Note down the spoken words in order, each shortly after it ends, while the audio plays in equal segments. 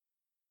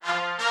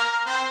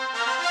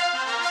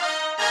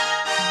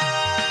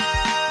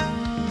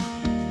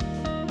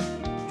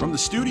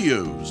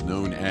studios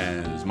known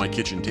as My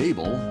Kitchen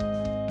Table,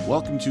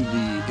 welcome to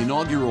the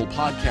inaugural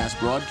podcast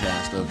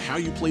broadcast of How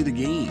You Play the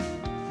Game,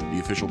 the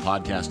official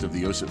podcast of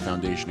the OSIP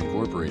Foundation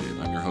Incorporated.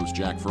 I'm your host,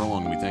 Jack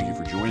Furlong, and we thank you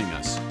for joining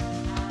us.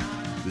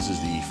 This is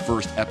the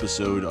first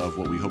episode of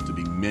what we hope to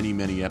be many,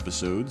 many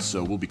episodes,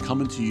 so we'll be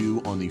coming to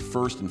you on the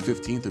 1st and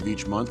 15th of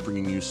each month,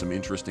 bringing you some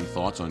interesting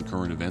thoughts on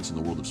current events in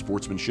the world of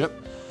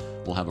sportsmanship.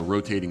 We'll have a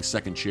rotating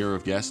second chair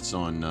of guests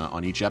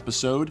on each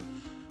episode.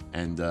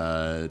 And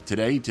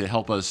today, to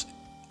help us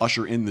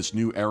usher in this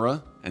new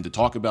era and to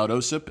talk about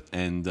OSIP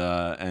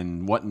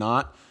and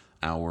whatnot,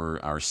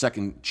 our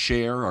second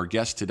chair, our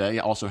guest today,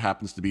 also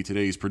happens to be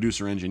today's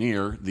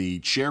producer-engineer, the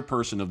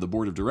chairperson of the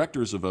board of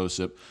directors of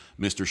OSIP,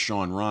 Mr.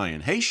 Sean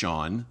Ryan. Hey,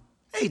 Sean.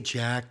 Hey,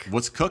 Jack.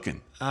 What's cooking?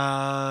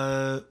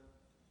 Well,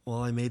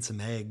 I made some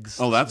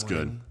eggs. Oh, that's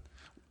good.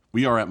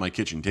 We are at my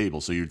kitchen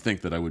table, so you'd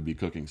think that I would be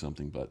cooking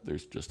something, but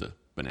there's just a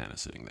banana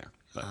sitting there.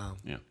 But,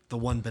 yeah. The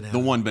one banana. The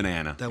one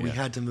banana. That we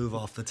had to move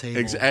off the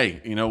table.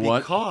 Hey, you know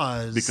what?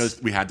 Because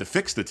we had to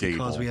fix the table.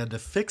 Because we had to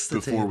fix the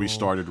table. Before we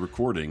started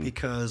recording.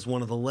 Because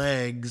one of the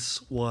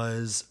legs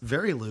was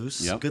very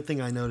loose. Yep. Good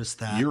thing I noticed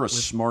that. You're a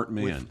smart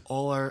man.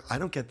 I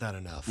don't get that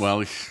enough.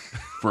 Well,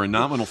 for a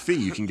nominal fee,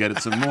 you can get it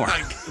some more.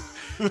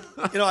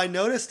 I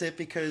noticed it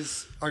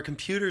because our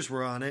computers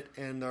were on it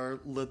and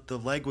the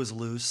leg was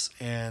loose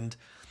and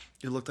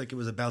it looked like it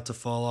was about to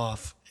fall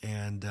off.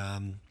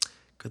 And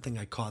good thing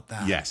I caught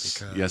that.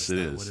 Yes, it is.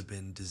 That would have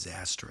been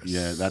disastrous.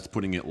 Yeah, that's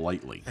putting it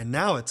lightly. And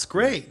now it's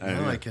great.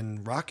 Now I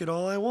can rock it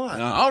all I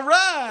want. All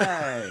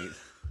right.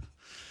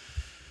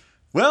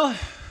 Well,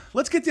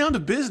 let's get down to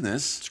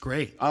business. It's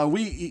great.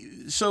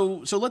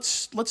 So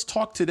let's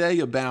talk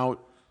today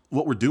about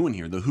what we're doing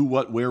here, the who,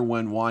 what, where,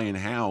 when, why, and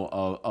how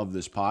of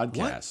this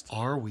podcast. What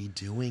are we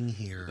doing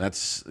here?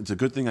 It's a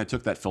good thing I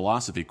took that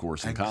philosophy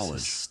course in college.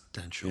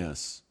 Existential.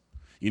 Yes.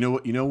 You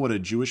know what a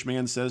Jewish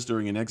man says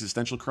during an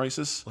existential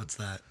crisis? What's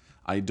that?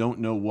 I don't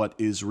know what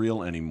is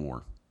real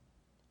anymore.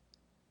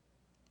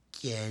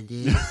 Get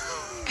it?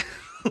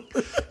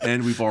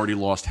 And we've already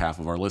lost half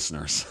of our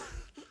listeners.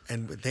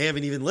 And they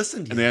haven't even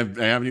listened yet.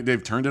 And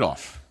they've turned it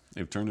off.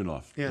 They've turned it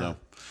off. Yeah.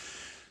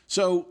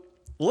 So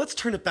let's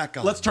turn it back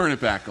on. Let's turn it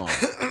back on.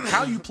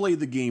 How You Play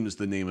the Game is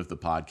the name of the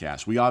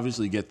podcast. We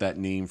obviously get that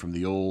name from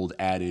the old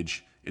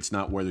adage, it's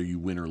not whether you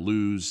win or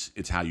lose,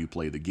 it's how you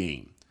play the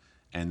game.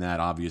 And that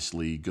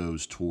obviously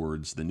goes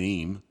towards the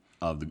name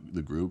of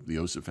the group, the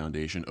OSIP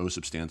Foundation.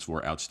 OSIP stands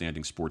for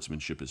Outstanding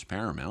Sportsmanship is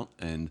Paramount.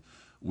 And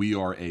we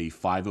are a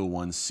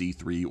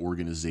 501c3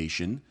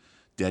 organization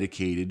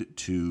dedicated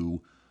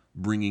to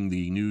bringing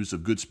the news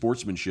of good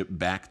sportsmanship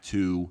back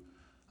to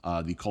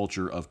the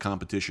culture of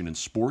competition and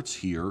sports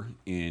here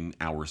in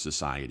our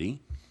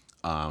society.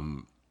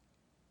 I'm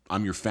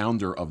your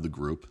founder of the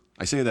group.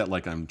 I say that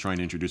like I'm trying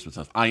to introduce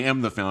myself. I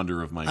am the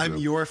founder of my group. I'm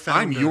your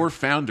founder. I'm your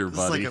founder,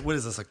 buddy. What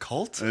is this, a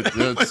cult?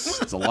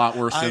 It's a lot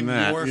worse than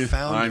that. I'm your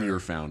founder. I'm your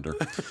founder.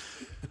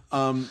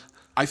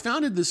 I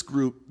founded this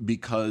group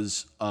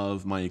because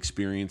of my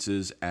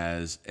experiences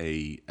as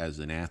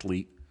an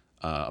athlete,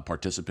 a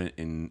participant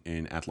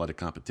in athletic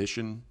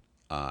competition,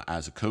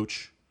 as a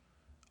coach,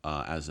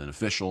 as an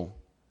official,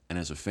 and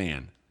as a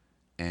fan.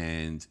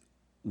 And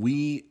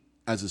we,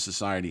 as a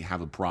society,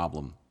 have a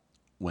problem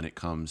when it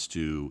comes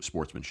to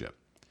sportsmanship.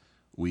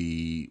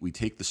 We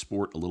take the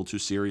sport a little too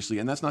seriously,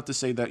 and that's not to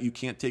say that you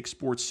can't take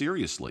sports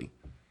seriously.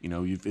 You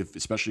know,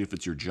 especially if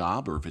it's your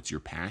job or if it's your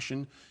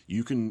passion,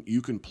 you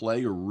can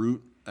play or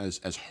root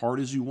as hard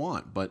as you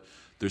want, but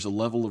there's a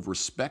level of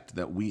respect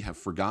that we have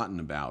forgotten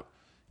about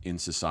in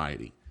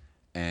society.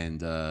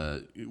 And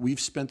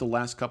we've spent the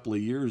last couple of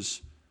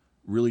years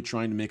really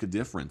trying to make a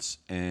difference,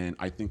 and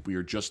I think we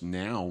are just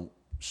now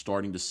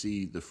starting to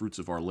see the fruits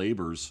of our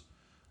labors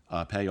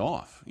pay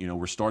off. You know,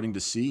 we're starting to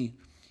see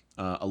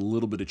a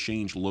little bit of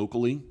change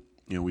locally.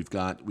 You know, we've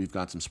got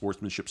some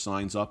sportsmanship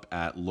signs up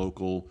at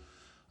local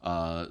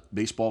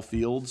baseball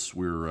fields.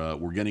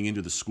 We're getting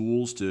into the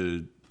schools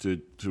to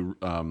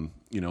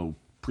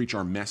preach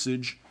our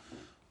message.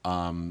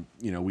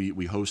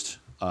 We host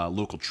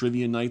local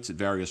trivia nights at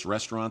various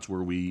restaurants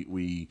where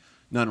we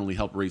not only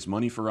help raise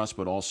money for us,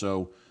 but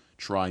also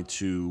try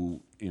to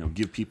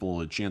give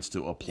people a chance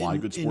to apply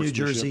good sportsmanship.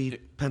 In New Jersey,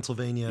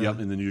 Pennsylvania. Yep,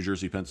 in the New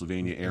Jersey,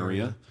 Pennsylvania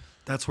area.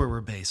 That's where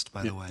we're based,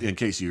 by the way. In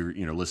case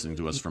you're listening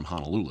to us from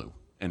Honolulu,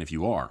 and if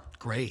you are,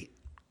 great.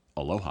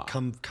 Aloha.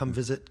 Come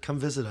visit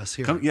us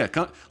here. Come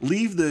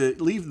leave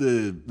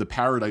the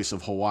paradise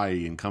of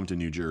Hawaii and come to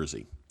New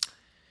Jersey.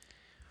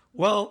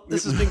 Well,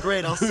 this has been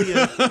great. I'll see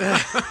you.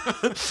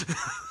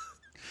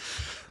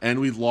 And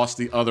we've lost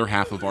the other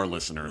half of our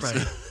listeners.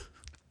 Right.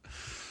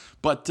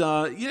 But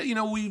I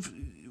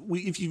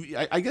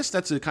guess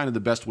that's kind of the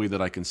best way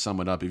that I can sum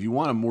it up. If you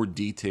want a more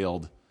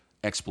detailed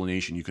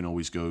explanation, you can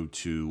always go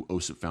to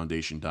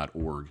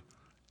osipfoundation.org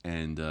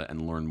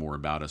and learn more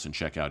about us and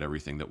check out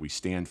everything that we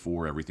stand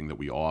for, everything that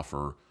we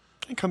offer.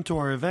 And come to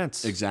our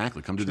events.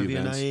 Exactly. Come to the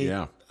events.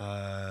 Night.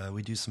 Yeah.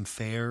 We do some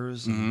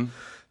fairs and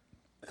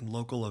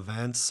local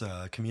events,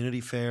 community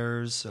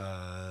fairs,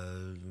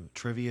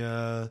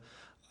 trivia,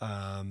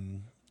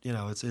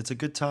 it's a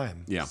good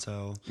time. Yeah.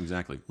 So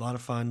Exactly. a lot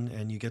of fun,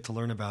 and you get to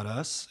learn about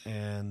us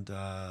and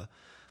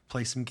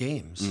play some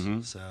games.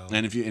 So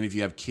And if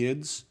you have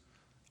kids,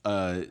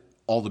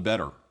 all the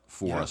better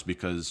for Yeah. us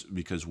because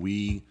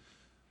we,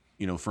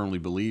 firmly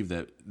believe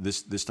that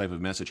this type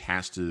of message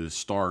has to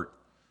start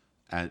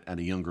at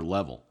a younger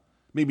level.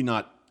 Maybe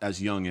not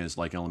as young as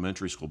like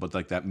elementary school, but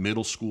like that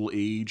middle school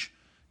age.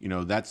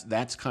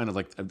 That's kind of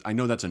like, I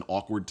know that's an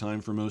awkward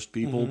time for most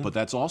people, but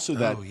that's also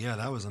that oh yeah,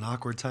 that was an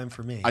awkward time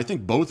for me, I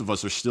think both of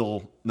us are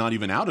still not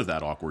even out of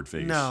that awkward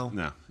phase. No.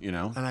 No.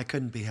 and I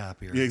couldn't be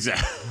happier.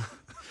 Exactly.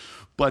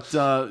 But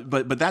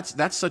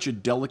that's such a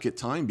delicate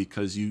time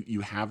because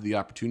you have the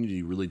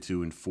opportunity really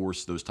to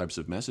enforce those types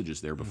of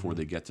messages there before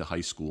they get to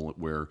high school,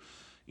 where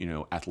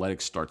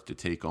athletics starts to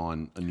take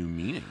on a new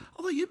meaning.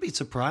 Although you'd be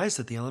surprised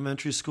at the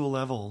elementary school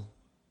level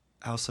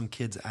how some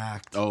kids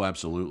act. Oh,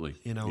 absolutely.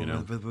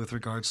 With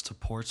regards to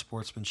poor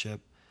sportsmanship,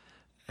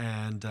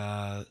 and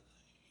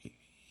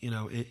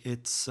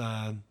it's.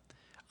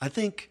 I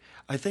think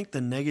the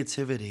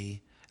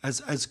negativity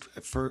as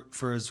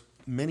for as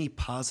many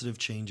positive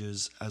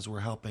changes as we're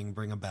helping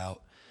bring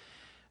about,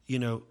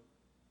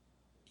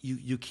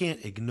 you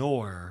can't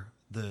ignore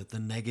the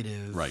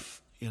negative, Right.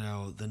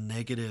 The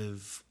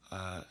negative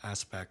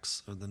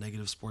aspects of the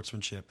negative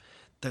sportsmanship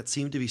that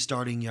seem to be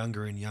starting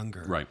younger and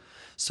younger. Right.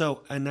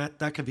 So, and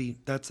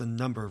that's a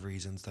number of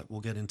reasons that we'll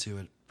get into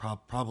it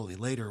probably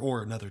later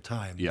or another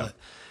time. Yeah.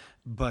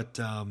 But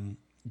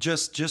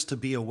just to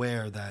be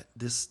aware that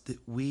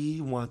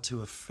we want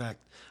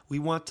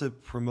to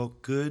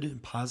promote good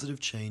and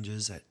positive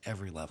changes at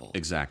every level.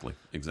 Exactly.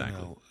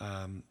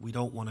 We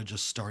don't want to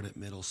just start at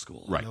middle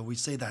school. Right. We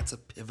say that's a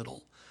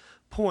pivotal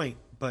point,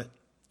 but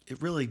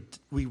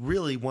we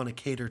really want to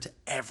cater to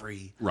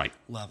every Right.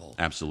 level.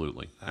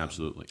 Absolutely.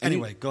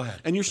 Anyway, go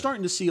ahead. And you're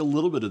starting to see a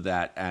little bit of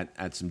that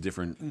at some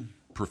different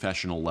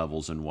professional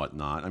levels and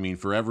whatnot. I mean,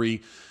 for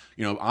every,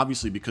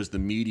 obviously because the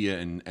media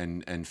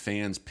and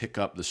fans pick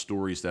up the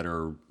stories that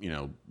are,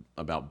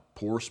 about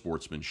poor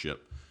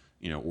sportsmanship,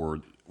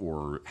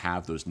 or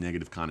have those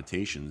negative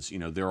connotations.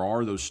 There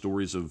are those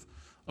stories of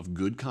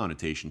good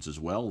connotations as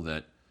well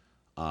that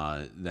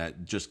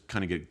just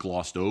kind of get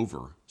glossed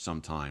over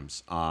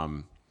sometimes.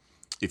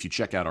 If you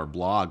check out our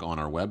blog on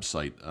our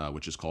website,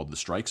 which is called The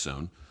Strike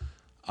Zone,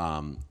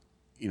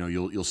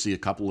 you'll see a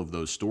couple of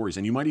those stories,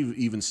 and you might have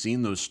even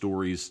seen those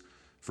stories.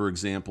 For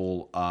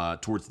example,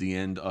 towards the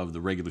end of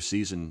the regular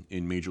season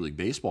in Major League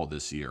Baseball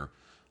this year,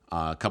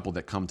 a couple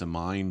that come to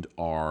mind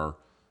are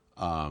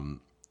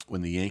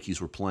when the Yankees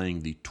were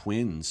playing the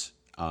Twins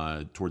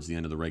towards the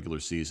end of the regular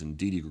season.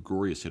 Didi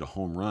Gregorius hit a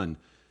home run,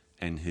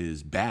 and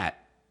his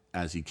bat,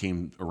 as he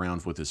came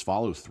around with his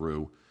follow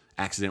through,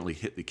 accidentally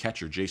hit the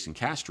catcher, Jason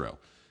Castro.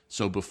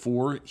 So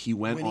before he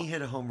went When he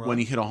hit a home run? when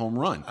he hit a home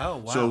run. Oh,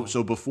 wow.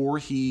 So before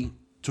he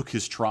took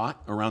his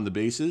trot around the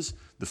bases,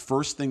 the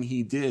first thing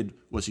he did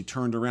was he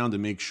turned around to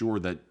make sure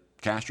that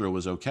Castro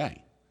was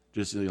okay.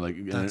 Just and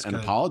good.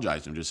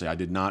 apologized to him. Just say, I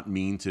did not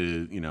mean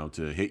to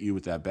hit you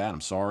with that bat. I'm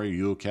sorry. Are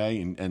you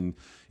okay? And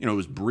it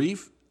was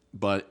brief,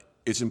 but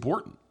it's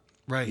important.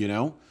 Right.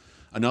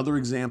 Another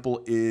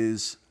example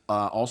is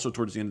also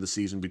towards the end of the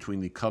season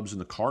between the Cubs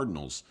and the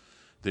Cardinals.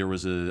 There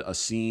was a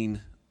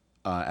scene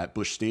at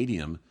Busch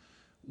Stadium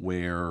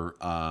where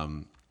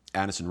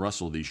Addison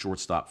Russell, the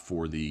shortstop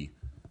for the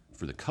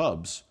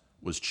Cubs,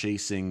 was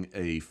chasing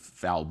a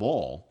foul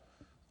ball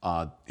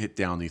hit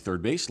down the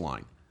third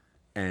baseline,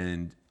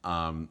 and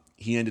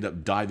he ended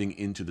up diving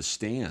into the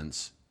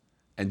stands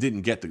and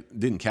didn't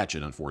catch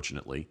it,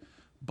 unfortunately,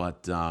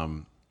 but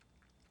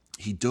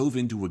he dove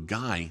into a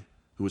guy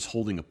who was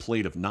holding a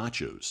plate of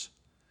nachos.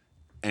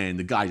 And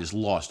the guy just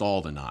lost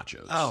all the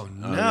nachos. Oh,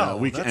 no.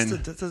 That's a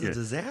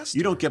disaster.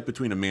 You don't get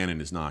between a man and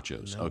his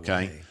nachos, No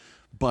okay? way.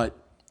 But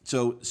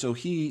so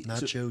he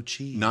Nacho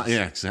cheese.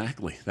 yeah,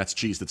 exactly. That's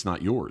cheese that's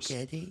not yours.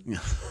 Daddy?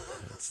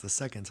 That's the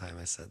second time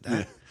I said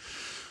that.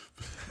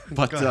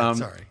 But Go ahead,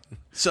 sorry.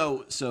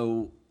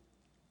 So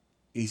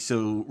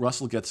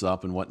Russell gets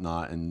up and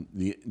whatnot, and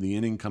the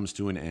inning comes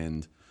to an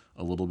end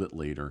a little bit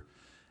later,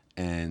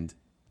 and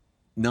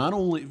not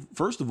only,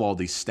 first of all,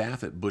 the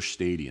staff at Busch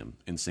Stadium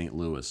in St.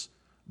 Louis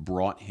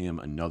brought him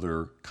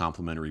another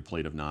complimentary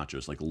plate of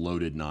nachos, like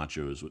loaded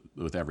nachos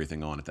with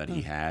everything on it that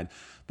he had.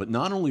 But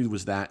not only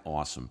was that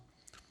awesome,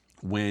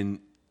 when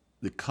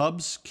the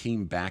Cubs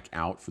came back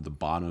out for the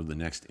bottom of the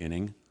next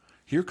inning,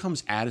 here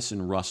comes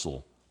Addison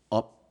Russell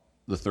up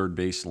the third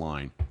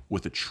baseline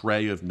with a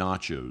tray of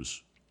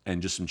nachos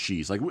and just some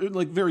cheese, like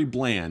very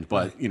bland,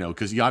 but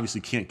because you obviously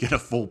can't get a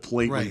full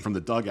plate Right. from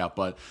the dugout.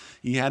 But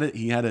he had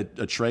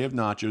a tray of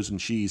nachos and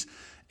cheese,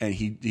 and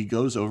he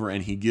goes over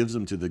and he gives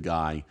them to the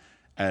guy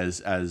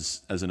as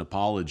an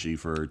apology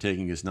for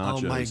taking his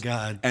nachos. Oh my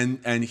God!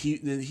 And he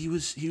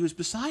was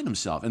beside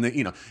himself, and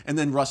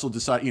then Russell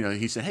decided,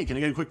 he said, "Hey, can I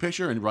get a quick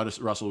picture?" And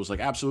Russell was like,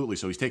 "Absolutely."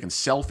 So he's taking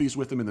selfies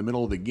with him in the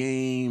middle of the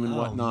game and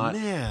whatnot.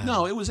 Man.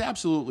 No, it was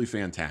absolutely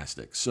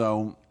fantastic.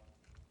 So,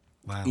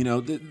 Wow.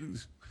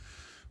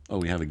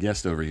 we have a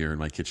guest over here in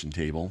my kitchen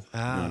table,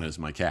 known as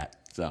my cat.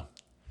 So,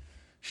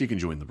 She can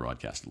join the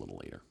broadcast a little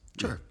later.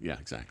 Sure. Yeah,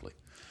 exactly.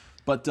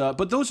 But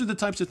those are the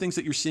types of things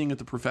that you're seeing at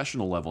the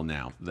professional level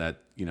now.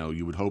 That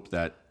you would hope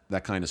that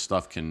that kind of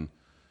stuff can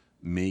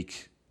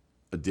make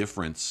a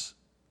difference.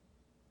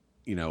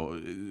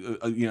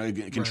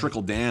 It can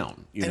trickle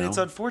down. It's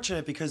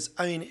unfortunate because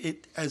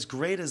as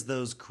great as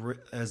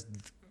as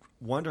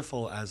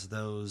wonderful as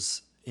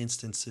those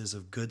instances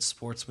of good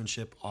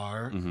sportsmanship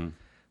are,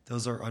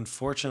 those are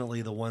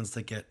unfortunately the ones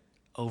that get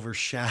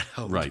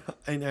overshadowed. Right.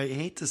 And I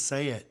hate to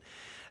say it,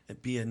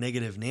 be a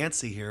negative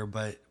Nancy here,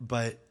 but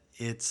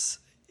it's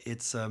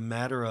a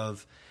matter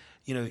of,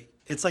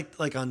 it's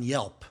like on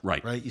Yelp,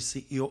 right? You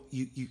see,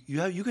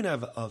 you can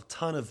have a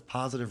ton of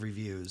positive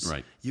reviews,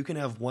 right? You can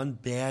have one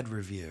bad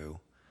review,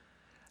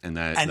 and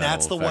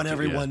that's the one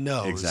everyone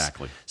knows,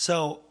 exactly.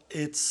 So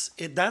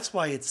that's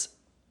why it's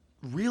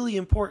really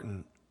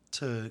important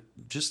to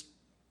just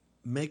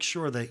make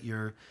sure that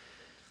you're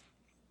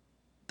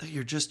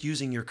just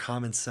using your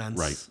common sense,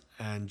 right?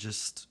 And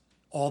just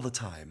all the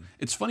time.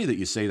 It's funny that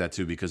you say that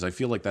too, because I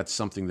feel like that's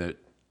something that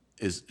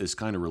is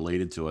kind of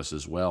related to us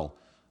as well.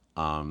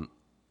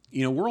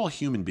 We're all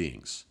human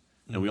beings,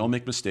 and we all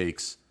make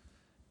mistakes,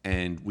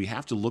 and we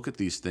have to look at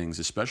these things,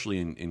 especially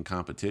in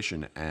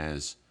competition,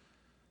 as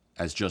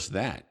just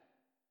that.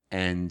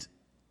 And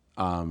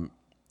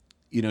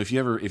if you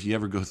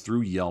ever go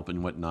through Yelp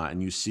and whatnot,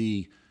 and you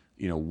see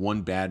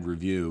one bad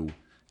review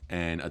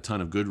and a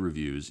ton of good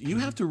reviews, you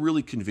have to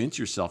really convince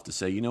yourself to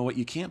say, you know what,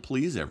 you can't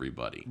please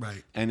everybody.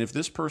 Right. And if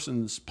this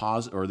person's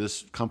or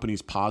this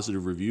company's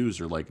positive reviews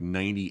are like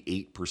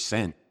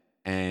 98%,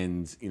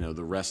 and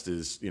the rest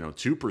is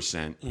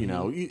 2%,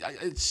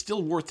 it's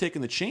still worth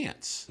taking the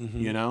chance.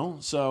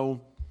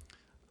 So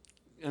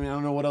I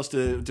don't know what else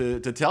to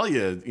tell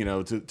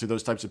you, to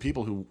those types of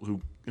people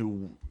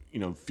who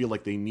feel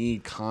like they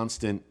need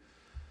constant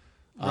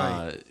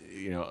right.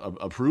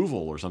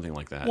 Approval or something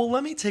like that. Well,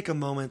 let me take a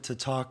moment to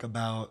talk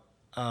about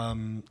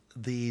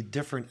the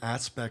different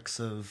aspects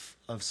of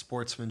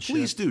sportsmanship.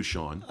 Please do,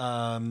 Sean.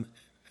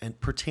 And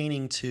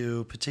pertaining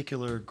to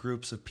particular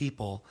groups of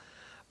people.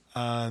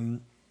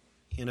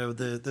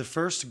 The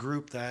first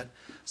group that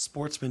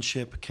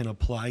sportsmanship can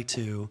apply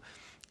to,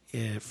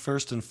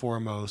 first and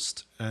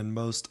foremost, and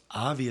most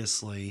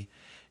obviously,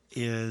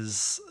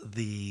 is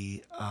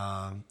the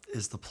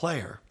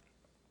player.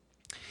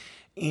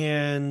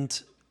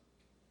 And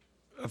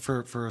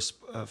for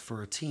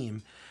a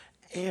team,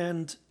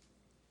 and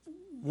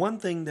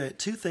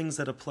two things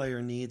that a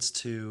player needs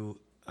to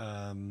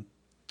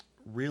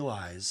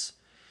realize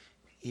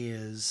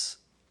is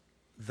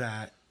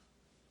that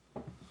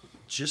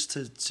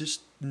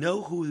just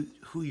know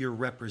who you're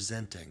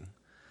representing.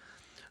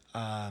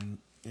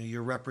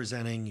 You're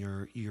representing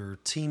your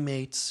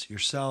teammates,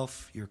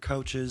 yourself, your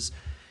coaches,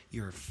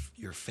 your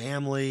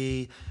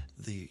family,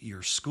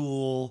 your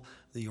school,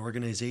 the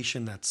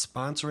organization that's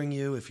sponsoring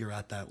you if you're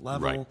at that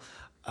level,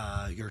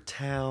 right. Your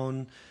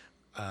town.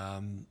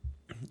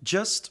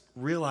 Just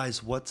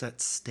realize what's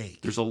at stake.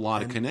 There's a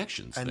lot of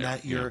connections, and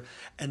there.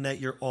 that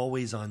you're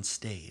always on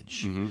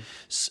stage, mm-hmm.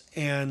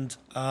 and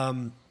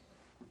on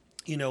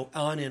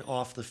and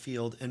off the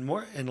field, and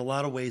more in a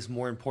lot of ways,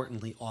 more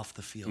importantly, off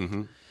the field.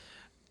 Mm-hmm.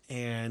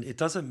 And it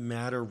doesn't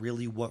matter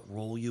really what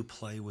role you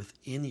play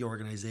within the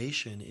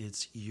organization.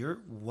 It's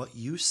what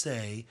you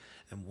say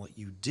and what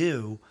you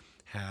do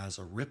has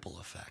a ripple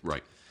effect.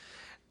 Right.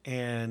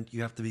 And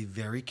you have to be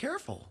very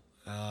careful.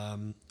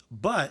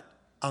 But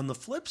on the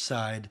flip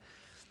side,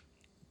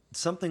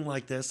 something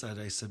like this, as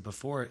I said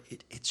before,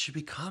 it should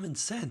be common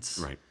sense.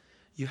 Right.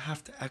 You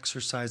have to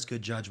exercise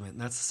good judgment.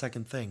 And that's the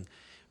second thing.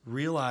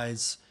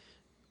 Realize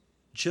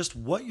just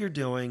what you're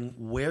doing,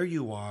 where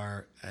you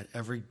are at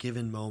every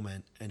given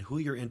moment, and who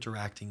you're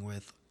interacting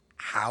with,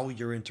 how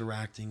you're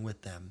interacting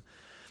with them,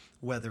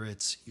 whether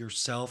it's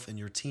yourself and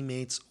your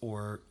teammates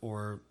or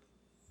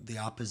the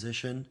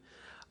opposition.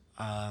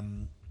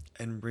 And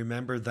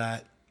remember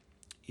that,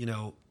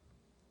 and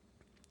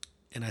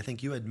I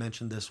think you had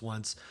mentioned this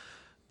once,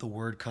 the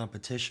word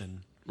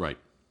competition right.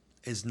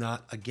 is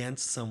not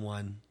against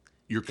someone.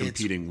 You're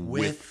competing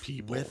with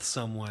people. With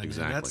someone.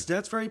 Exactly. And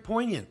that's very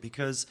poignant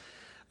because,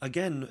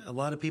 again, a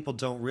lot of people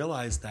don't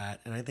realize that,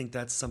 and I think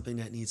that's something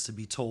that needs to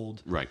be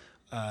told right.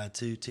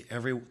 To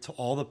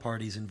all the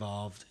parties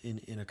involved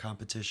in a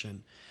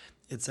competition.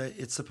 It's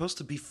supposed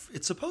to be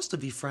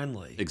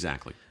friendly.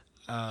 Exactly.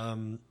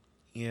 And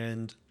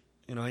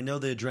I know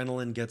the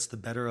adrenaline gets the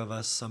better of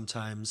us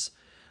sometimes,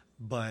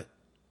 but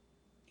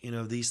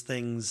these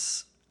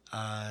things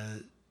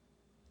can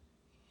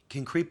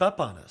creep up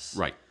on us.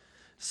 Right.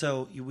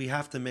 So we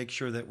have to make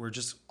sure that we're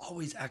just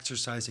always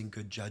exercising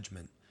good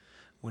judgment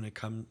when it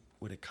comes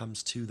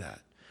to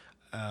that,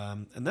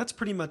 and that's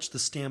pretty much the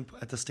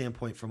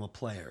standpoint from a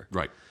player.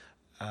 Right.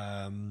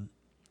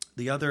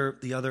 The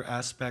other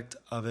aspect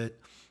of it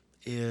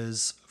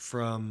is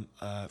from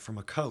a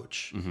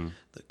coach. Mm-hmm.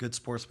 The good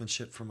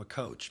sportsmanship from a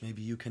coach.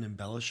 Maybe you can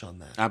embellish on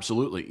that.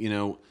 Absolutely.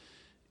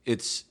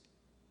 It's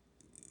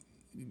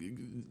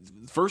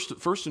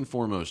first and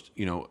foremost.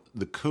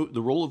 The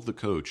role of the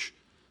coach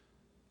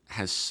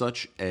has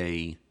such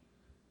a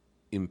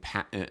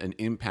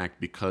impact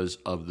because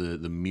of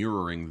the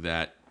mirroring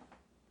that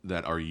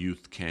our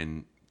youth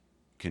can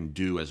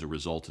do as a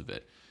result of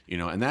it.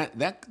 And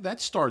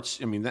that starts.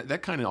 I mean,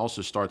 that kind of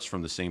also starts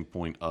from the same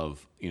point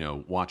of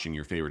watching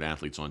your favorite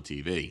athletes on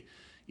TV.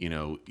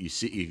 You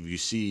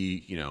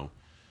see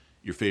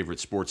your favorite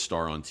sports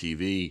star on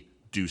TV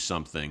do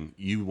something,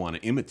 you want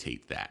to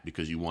imitate that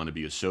because you want to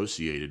be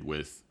associated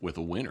with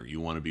a winner. You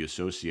want to be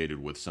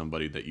associated with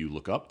somebody that you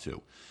look up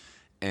to.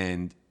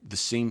 And the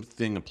same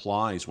thing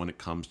applies when it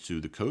comes to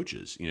the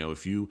coaches.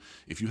 If you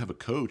have a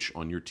coach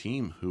on your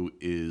team who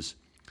is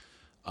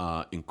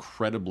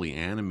incredibly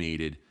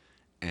animated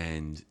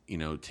and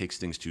takes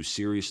things too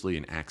seriously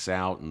and acts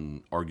out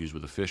and argues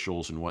with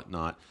officials and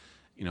whatnot,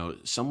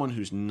 someone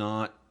who's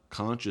not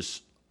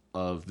conscious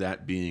of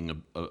that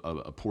being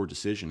a poor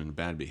decision and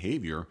bad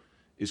behavior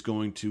is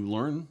going to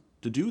learn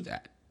to do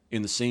that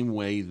in the same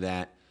way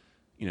that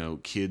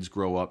kids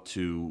grow up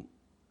to,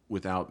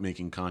 without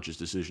making conscious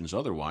decisions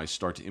otherwise,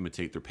 start to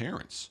imitate their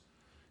parents.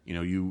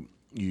 The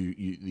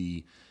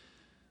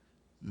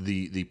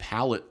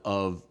palette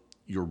of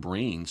your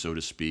brain, so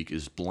to speak,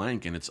 is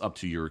blank, and it's up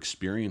to your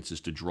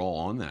experiences to draw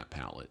on that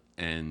palette,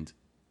 and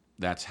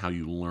that's how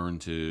you learn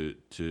to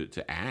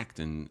act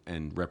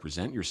and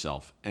represent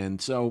yourself.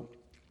 And so,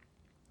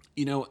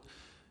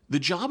 the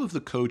job of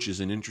the coach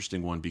is an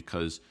interesting one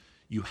because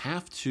you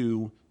have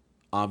to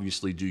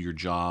obviously do your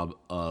job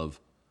of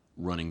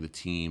running the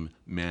team,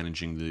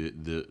 managing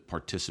the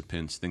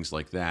participants, things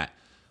like that.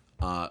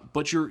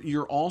 But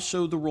you're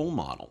also the role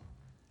model.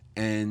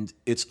 And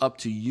it's up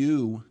to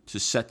you to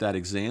set that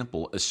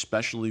example,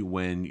 especially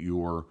when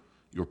your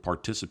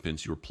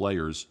participants, your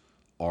players,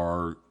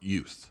 are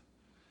youth.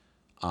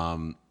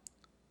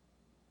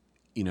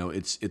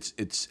 It's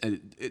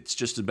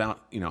just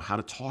about how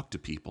to talk to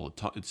people.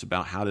 It's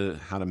about how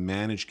to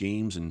manage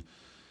games and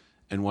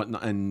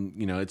whatnot. And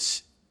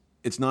it's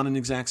not an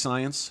exact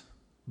science,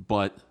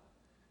 but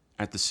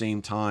at the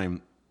same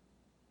time,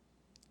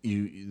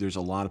 there's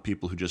a lot of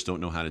people who just don't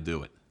know how to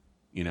do it.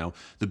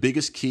 The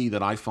biggest key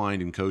that I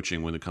find in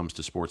coaching when it comes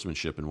to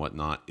sportsmanship and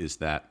whatnot is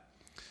that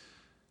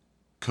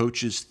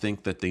coaches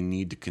think that they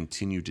need to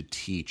continue to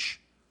teach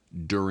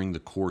during the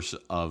course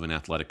of an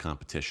athletic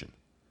competition.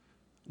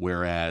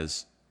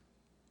 Whereas,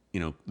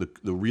 the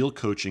real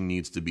coaching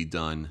needs to be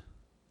done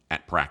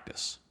at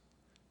practice.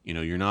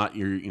 You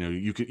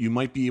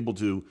might be able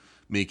to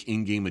make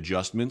in-game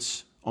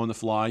adjustments on the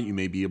fly. You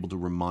may be able to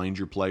remind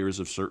your players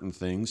of certain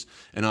things,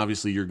 and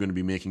obviously you're going to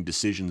be making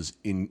decisions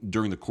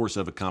during the course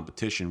of a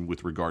competition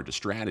with regard to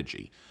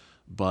strategy.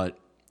 But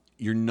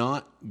you're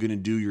not going to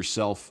do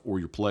yourself or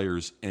your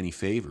players any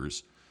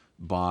favors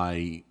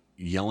by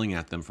yelling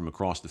at them from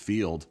across the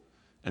field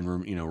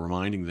and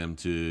reminding them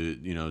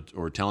to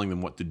or telling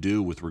them what to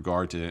do with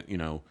regard to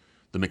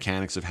the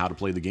mechanics of how to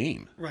play the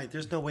game. Right.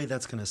 There's no way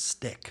that's going to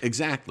stick.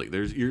 Exactly.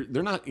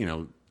 They're not.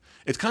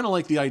 It's kind of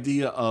like the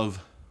idea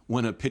of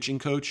when a pitching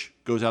coach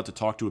goes out to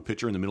talk to a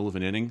pitcher in the middle of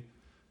an inning.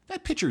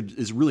 That pitcher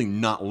is really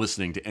not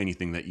listening to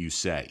anything that you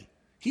say.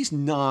 He's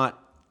not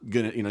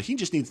gonna. He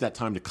just needs that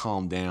time to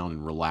calm down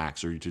and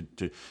relax, or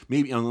to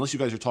maybe, unless you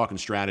guys are talking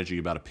strategy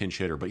about a pinch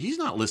hitter. But he's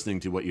not listening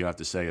to what you have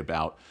to say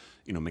about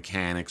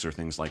mechanics or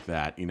things like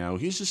that. He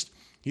just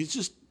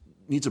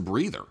needs a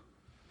breather.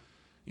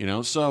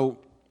 So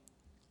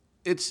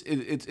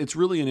it's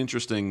really an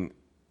interesting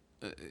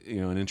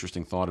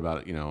thought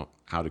about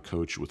how to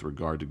coach with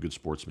regard to good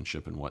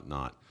sportsmanship and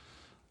whatnot.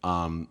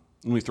 Let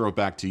me throw it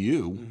back to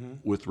you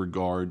with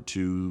regard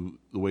to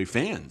the way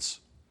fans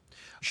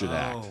should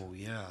act. Oh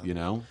yeah.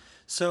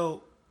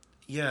 So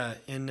yeah,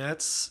 and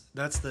that's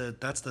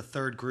the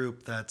third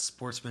group that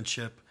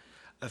sportsmanship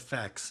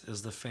affects,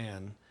 is the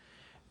fan.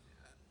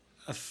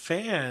 A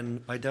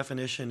fan, by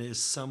definition,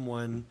 is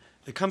someone.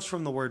 It comes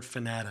from the word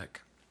fanatic,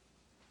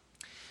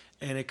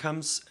 and it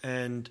comes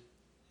and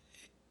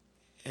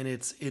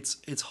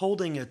it's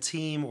holding a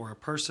team or a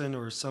person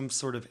or some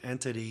sort of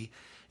entity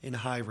in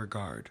high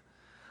regard.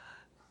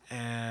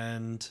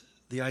 And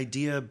the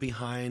idea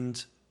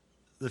behind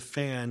the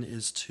fan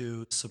is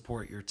to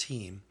support your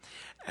team,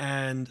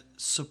 and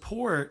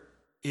support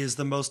is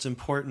the most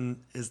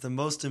important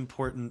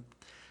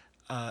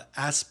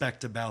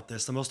aspect about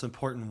this, the most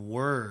important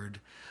word,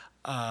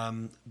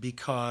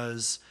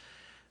 because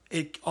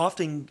it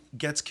often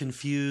gets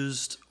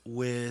confused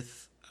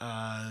with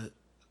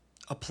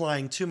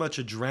applying too much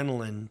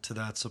adrenaline to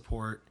that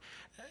support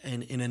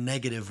in a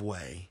negative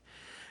way.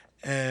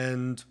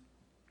 And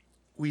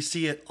we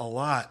see it a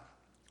lot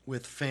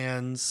with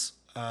fans.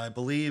 I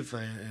believe,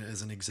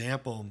 as an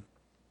example,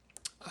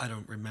 I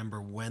don't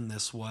remember when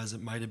this was.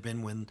 It might have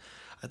been when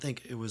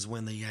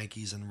the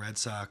Yankees and Red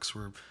Sox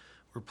were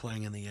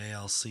playing in the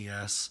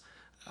ALCS,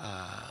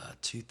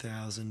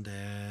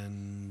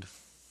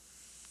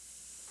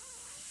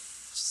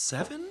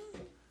 2007?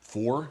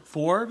 Four,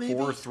 maybe?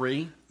 4 or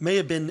 3? It may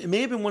have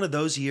been one of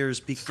those years,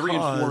 because 3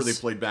 and 4 they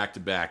played back to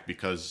back,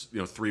 because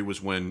 3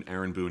 was when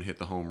Aaron Boone hit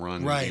the home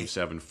run in Game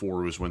 7.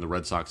 4 was when the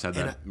Red Sox had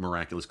that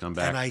miraculous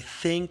comeback. And I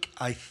think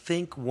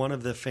one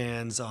of the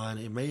fans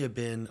it may have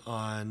been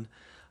on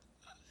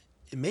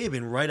it may have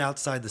been right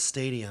outside the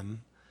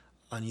stadium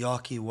on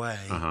Yawkey Way,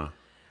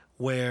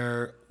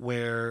 where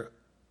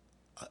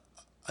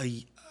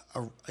a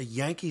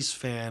Yankees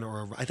fan,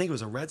 or I think it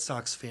was a Red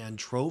Sox fan,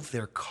 drove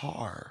their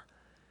car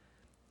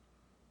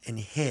and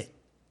hit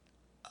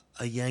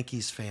a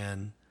Yankees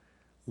fan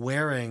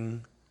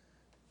wearing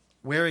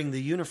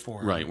the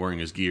uniform. Right, wearing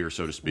his gear,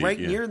 so to speak. Right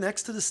near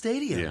next to the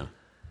stadium. Yeah.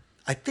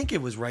 I think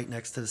it was right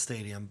next to the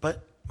stadium,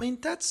 but I mean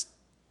that's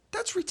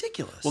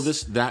ridiculous. Well,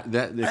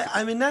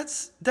 I mean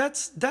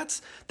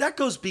that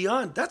goes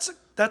beyond. That's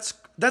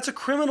a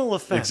criminal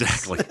offense.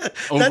 exactly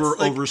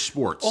over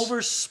sports.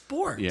 Over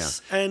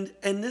sports. Yeah.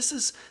 And this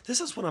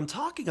is what I'm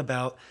talking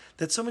about.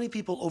 That so many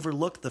people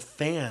overlook the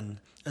fan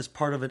as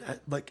part of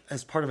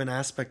an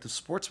aspect of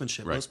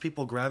sportsmanship. Right. Most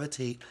people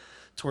gravitate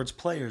towards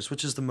players,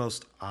 which is the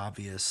most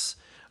obvious.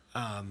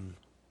 Part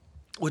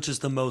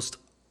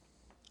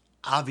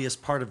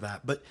of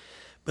that, but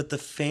the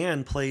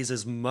fan plays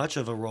as much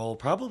of a role,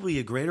 probably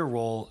a greater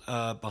role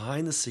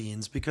behind the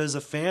scenes, because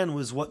a fan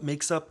was what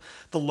makes up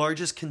the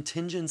largest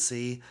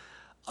contingency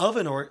of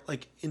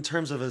in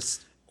terms of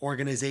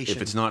organization.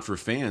 If it's not for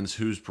fans,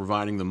 who's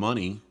providing the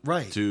money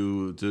Right.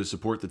 to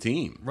support the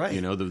team? Right.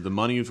 You know, the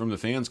money from the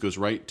fans goes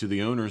right to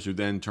the owners, who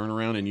then turn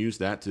around and use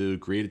that to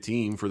create a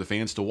team for the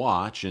fans to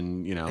watch.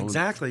 And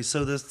Exactly.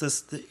 So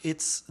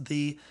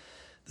the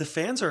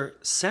fans are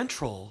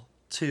central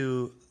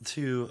to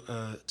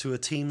a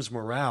team's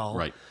morale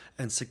Right.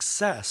 and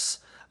success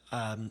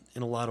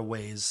in a lot of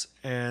ways,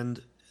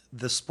 and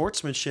the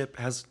sportsmanship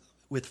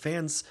with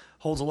fans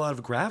holds a lot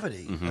of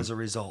gravity as a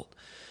result.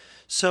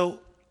 So,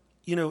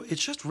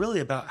 it's just really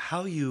about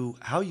how you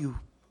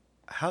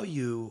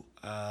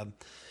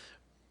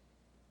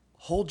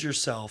hold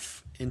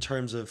yourself in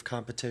terms of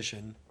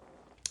competition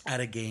at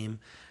a game,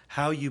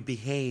 how you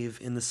behave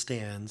in the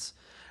stands,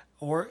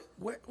 or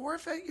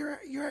if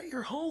you're at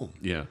your home.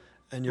 Yeah.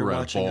 And you're or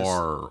watching at a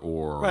bar,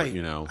 or right.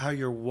 How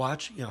you're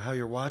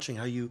watching,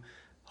 how you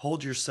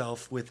hold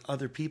yourself with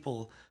other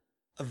people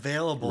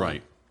available,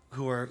 Right.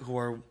 who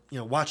are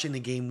watching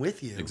the game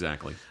with you.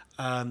 Exactly.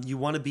 You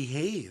want to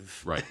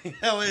behave, Right.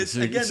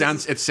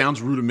 It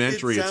sounds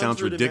rudimentary. It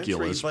sounds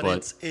ridiculous,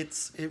 but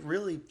it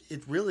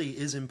really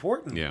is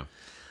important. Yeah.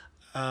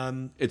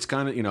 It's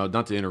kind of,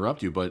 not to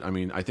interrupt you, but I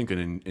mean, I think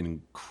an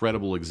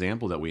incredible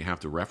example that we have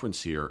to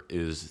reference here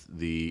is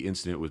the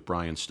incident with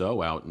Brian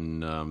Stowe out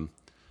in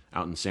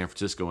San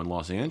Francisco and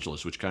Los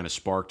Angeles, which kind of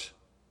sparked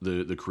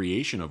the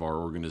creation of our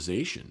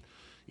organization.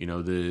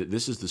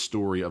 This is the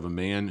story of a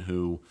man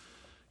who,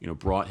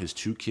 brought his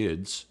two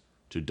kids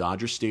to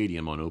Dodger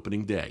Stadium on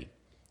opening day,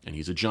 and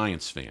he's a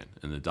Giants fan,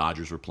 and the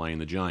Dodgers were playing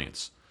the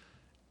Giants.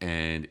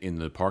 And in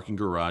the parking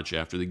garage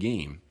after the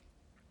game,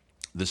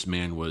 this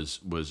man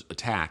was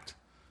attacked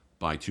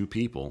by two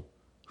people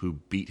who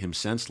beat him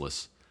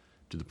senseless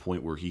to the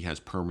point where he has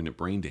permanent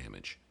brain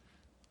damage,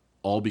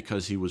 all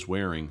because he was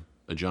wearing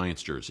a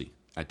Giants jersey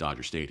at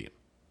Dodger Stadium.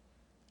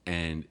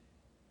 And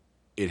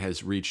it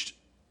has reached,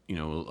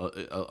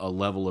 a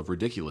level of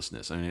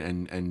ridiculousness.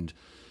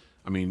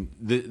 I mean,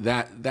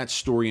 that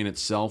story in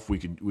itself, we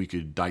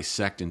could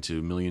dissect into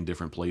a million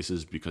different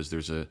places, because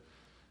there's a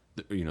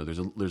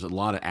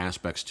lot of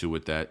aspects to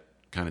it that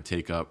kind of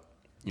take up,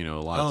 a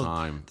lot of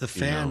time. The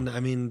fan. I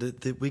mean,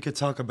 we could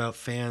talk about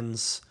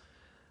fans.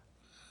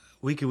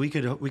 We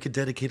could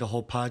dedicate a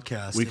whole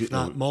podcast, if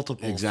not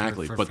multiple,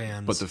 exactly. for but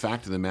fans. But the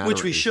fact of the matter,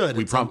 which we should,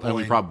 we at some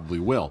point. probably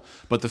will.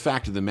 But the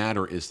fact of the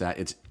matter is that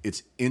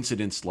it's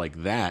incidents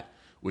like that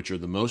which are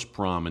the most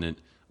prominent,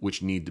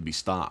 which need to be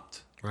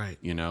stopped. Right.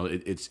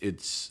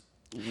 It's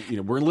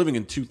we're living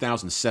in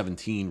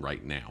 2017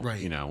 right now.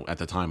 Right. At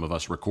the time of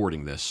us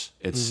recording this,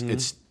 it's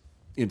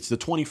the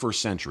 21st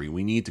century.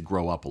 We need to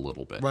grow up a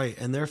little bit. Right,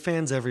 and there are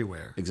fans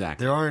everywhere.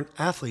 Exactly. There aren't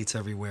athletes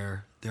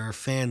everywhere. There are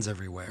fans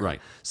everywhere.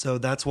 Right. So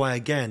that's why,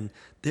 again,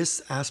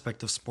 this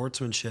aspect of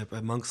sportsmanship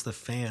amongst the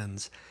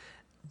fans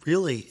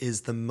really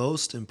is the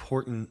most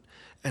important,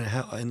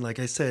 and like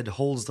I said,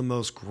 holds the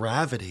most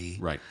gravity.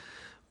 Right.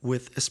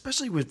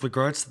 Especially with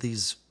regards to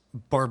these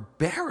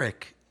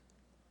barbaric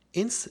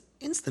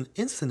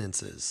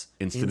incidences.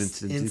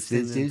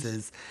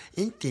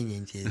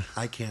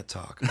 I can't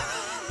talk.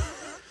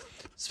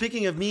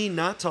 Speaking of me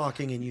not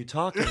talking and you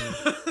talking,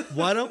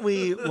 why don't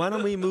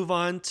we move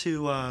on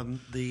to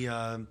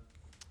the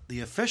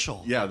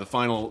official? Yeah, the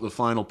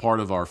final part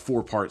of our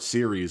 4-part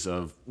series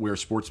of where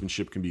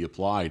sportsmanship can be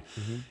applied.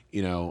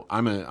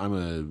 I'm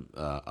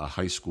a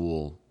high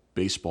school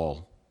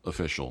baseball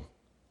official,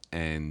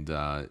 and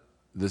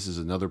this is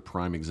another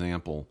prime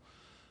example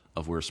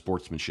of where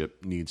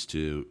sportsmanship needs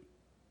to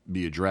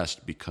be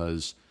addressed,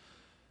 because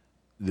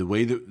the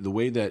way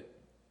that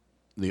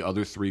the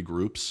other three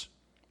groups,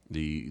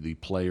 the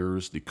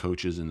players, the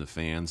coaches, and the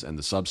fans, and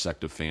the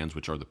subsect of fans,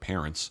 which are the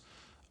parents,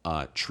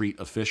 treat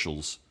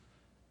officials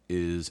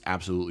is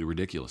absolutely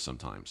ridiculous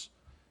sometimes.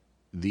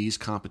 These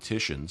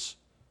competitions,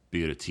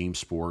 be it a team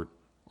sport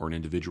or an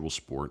individual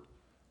sport,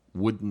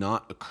 would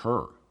not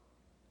occur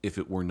if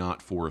it were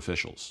not for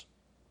officials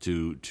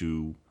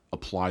to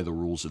apply the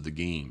rules of the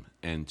game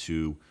and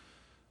to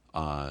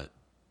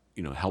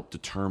help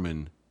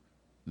determine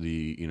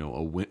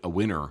a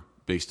winner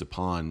based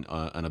upon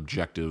an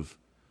objective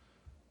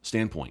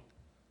standpoint.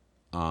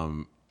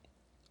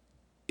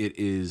 It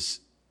is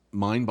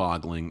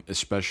mind-boggling,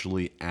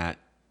 especially at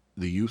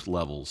the youth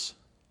levels,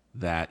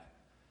 that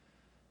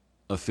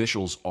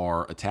officials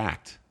are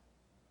attacked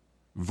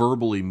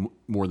verbally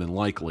more than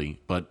likely,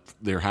 but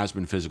there has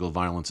been physical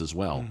violence as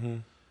well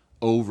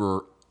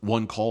over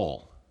one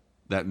call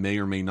that may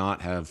or may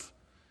not have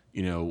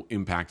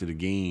impacted a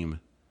game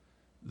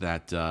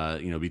that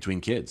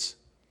between kids.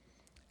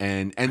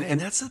 And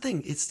that's the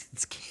thing.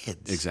 It's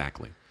kids.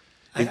 exactly.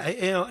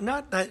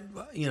 Not that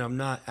I'm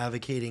not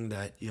advocating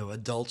that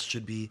adults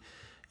should be,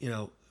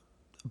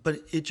 but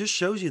it just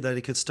shows you that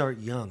it could start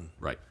young.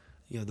 Right.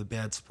 The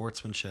bad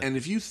sportsmanship. And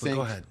if you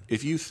go ahead.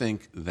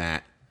 think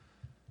that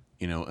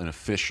an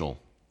official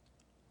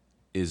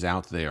is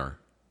out there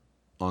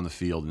on the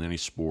field in any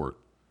sport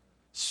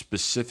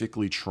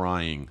specifically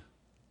trying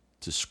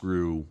to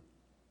screw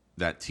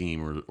that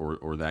team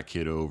or that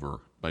kid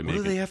over by what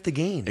do they have to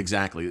gain?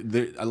 Exactly.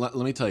 Let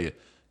me tell you,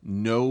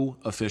 no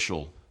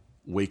official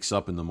wakes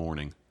up in the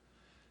morning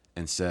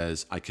and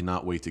says, I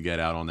cannot wait to get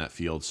out on that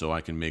field so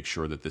I can make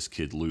sure that this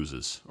kid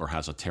loses or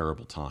has a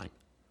terrible time.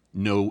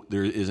 No,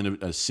 there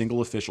isn't a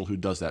single official who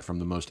does that, from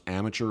the most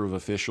amateur of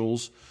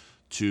officials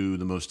to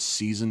the most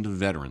seasoned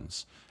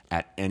veterans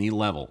at any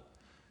level.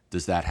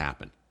 Does that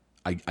happen?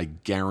 I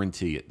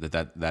guarantee it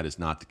that is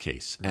not the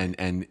case. Right.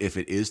 And if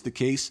it is the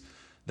case,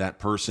 that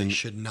person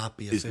should not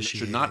be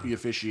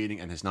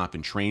officiating and has not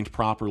been trained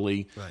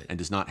properly, right, and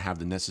does not have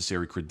the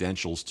necessary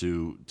credentials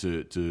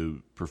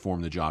to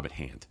perform the job at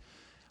hand.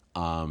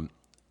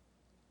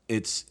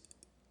 It's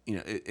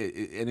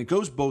and it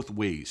goes both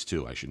ways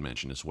too, I should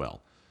mention as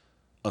well.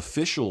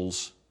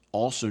 Officials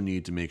also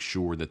need to make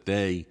sure that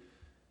they,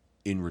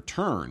 in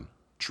return,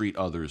 treat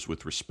others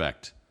with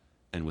respect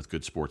and with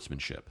good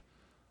sportsmanship.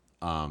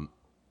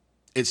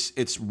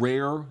 It's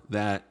rare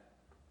that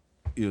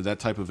that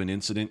type of an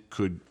incident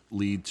could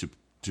lead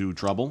to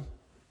trouble,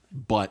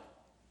 but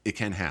it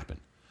can happen.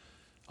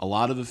 A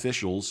lot of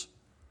officials,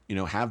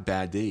 have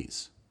bad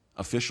days.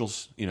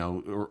 Officials,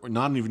 or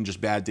not even just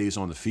bad days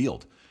on the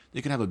field.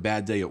 They can have a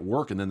bad day at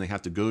work, and then they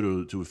have to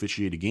go to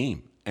officiate a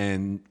game.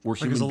 And we're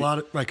human.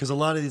 Because a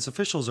lot of these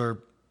officials are,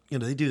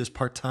 they do this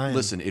part time.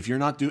 Listen, if you're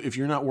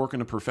not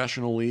working a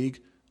professional league,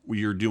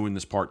 you're doing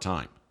this part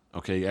time.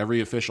 Okay,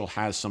 every official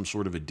has some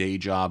sort of a day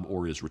job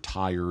or is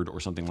retired or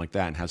something like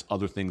that, and has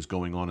other things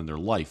going on in their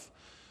life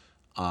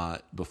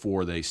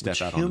before they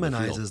step out on the field.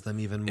 Humanizes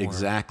them even more.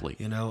 Exactly.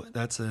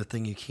 That's the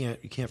thing you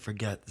can't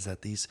forget, is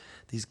that these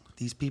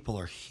people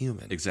are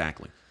human.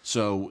 Exactly.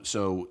 So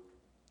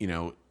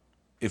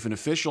if an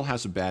official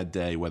has a bad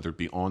day, whether it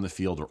be on the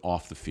field or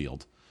off the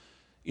field,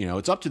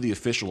 it's up to the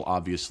official,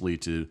 obviously,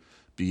 to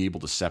be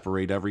able to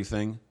separate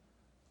everything.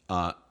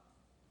 But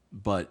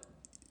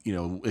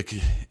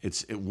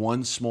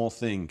one small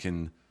thing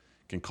can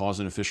cause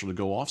an official to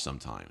go off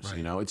sometimes.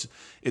 Right.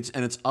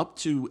 It's up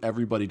to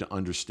everybody to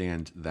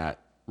understand that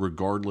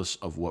regardless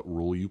of what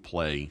role you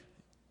play,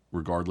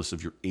 regardless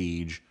of your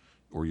age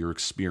or your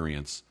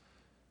experience,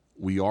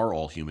 we are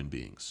all human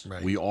beings.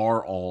 Right. We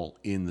are all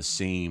in the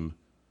same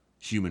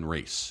human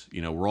race.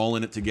 We're all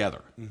in it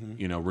together.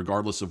 Mm-hmm.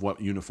 Regardless of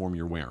what uniform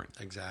you're wearing.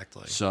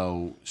 Exactly.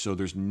 So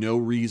there's no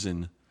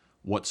reason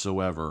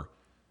whatsoever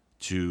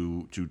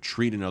to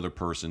treat another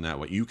person that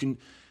way. You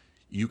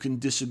can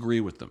disagree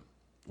with them.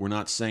 We're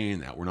not saying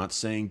that. We're not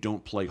saying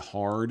don't play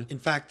hard. In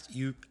fact,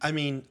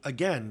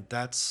 again,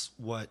 that's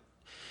what,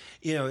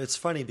 it's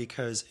funny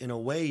because in a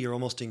way you're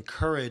almost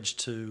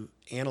encouraged to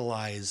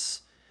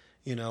analyze,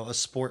 a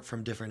sport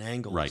from different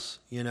angles. Right.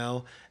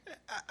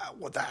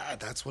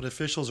 That's what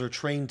officials are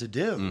trained to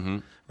do, mm-hmm.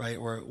 right?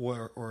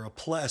 Or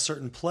a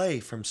certain play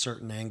from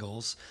certain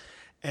angles.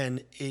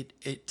 And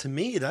it to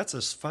me, that's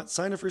a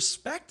sign of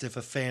respect if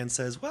a fan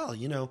says, well,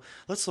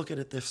 let's look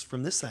at this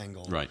from this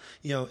angle. Right.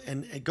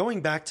 And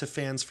going back to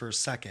fans for a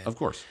second. Of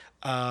course.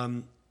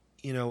 And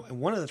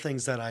one of the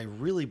things that I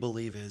really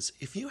believe is,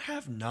 if you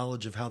have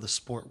knowledge of how the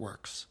sport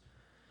works,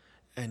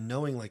 and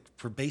knowing, like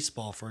for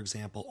baseball, for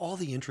example, all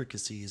the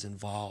intricacies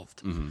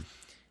involved, mm-hmm.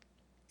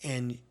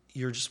 and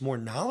you're just more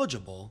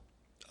knowledgeable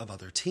of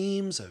other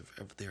teams,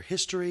 of their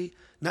history,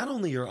 not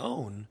only your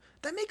own,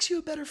 that makes you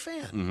a better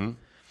fan. Mm-hmm.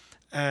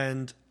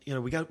 And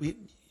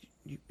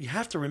you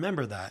have to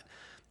remember that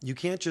you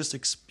can't just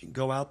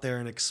go out there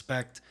and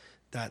expect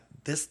that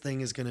this thing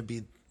is going to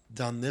be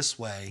done this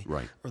way,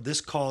 right, or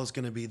this call is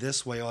going to be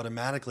this way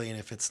automatically, and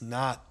if it's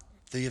not,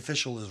 the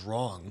official is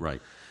wrong.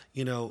 Right.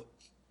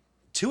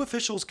 Two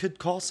officials could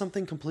call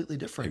something completely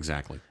different.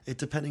 Exactly. It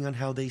depending on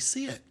how they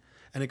see it,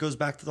 and it goes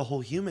back to the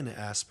whole human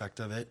aspect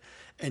of it.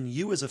 And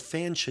you as a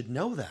fan should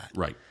know that,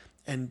 right,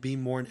 and be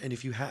more. And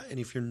if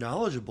you're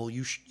knowledgeable,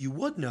 you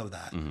would know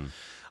that. Mm-hmm.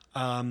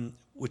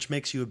 Which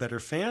makes you a better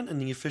fan,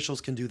 and the officials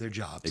can do their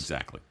jobs.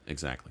 Exactly.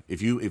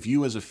 If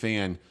you as a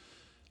fan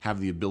have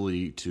the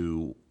ability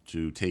to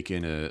take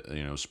in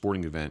a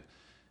sporting event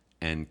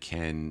and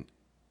can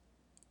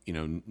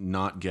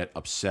not get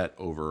upset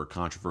over a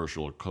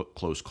controversial or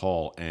close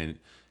call and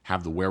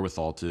have the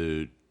wherewithal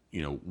to,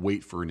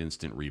 wait for an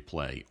instant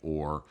replay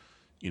or,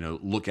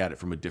 look at it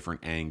from a different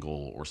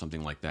angle or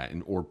something like that,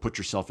 or put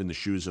yourself in the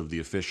shoes of the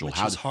official.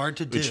 Which is hard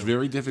to do. It's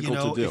very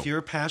difficult to do. If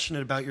you're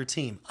passionate about your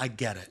team, I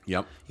get it.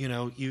 Yep.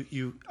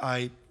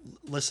 I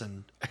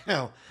listen.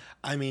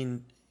 I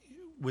mean,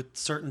 with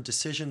certain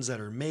decisions that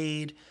are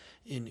made,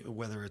 in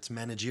whether it's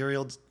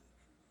managerial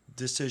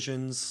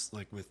decisions,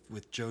 like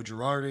with Joe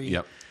Girardi,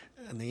 Yep.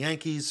 and the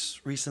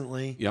Yankees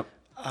recently. Yep.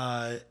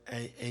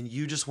 And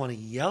you just want to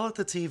yell at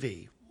the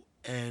TV,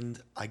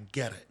 and I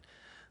get it,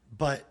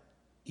 but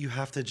you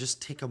have to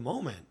just take a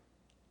moment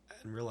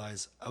and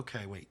realize,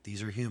 okay, wait,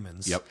 these are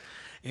humans. Yep.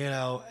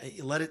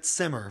 Let it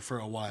simmer for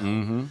a while.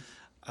 Mm-hmm.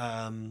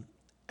 And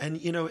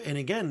and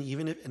again,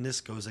 even if, and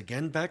this goes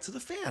again back to the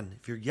fan,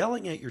 if you're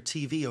yelling at your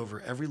TV over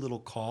every little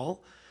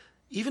call,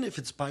 even if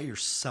it's by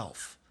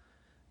yourself,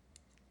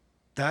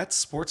 that's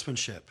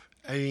sportsmanship.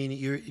 I mean,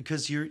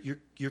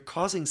 you're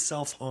causing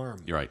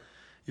self-harm. You're right.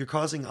 You're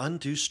causing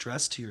undue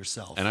stress to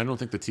yourself. And I don't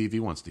think the TV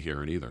wants to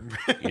hear it either.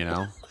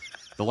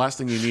 The last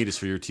thing you need is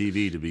for your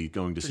TV to be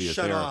going to see a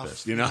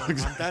therapist. Off.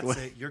 Exactly. That's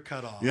it. You're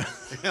cut off.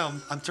 Yeah.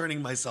 I'm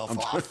turning myself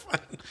off.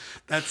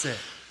 That's it.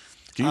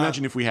 Can you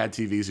imagine if we had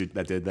TVs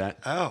that did that?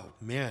 Oh,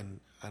 man.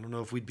 I don't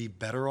know if we'd be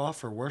better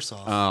off or worse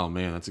off. Oh,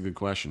 man, that's a good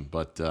question.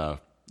 But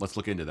let's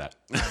look into that.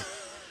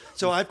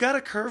 So I've got a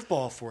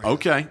curveball for you.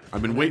 Okay.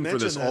 I've been waiting for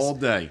this all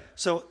day.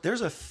 So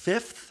there's a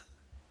fifth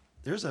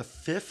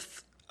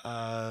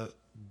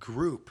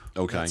group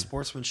that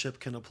sportsmanship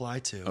can apply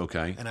to.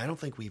 Okay. And I don't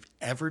think we've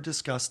ever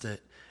discussed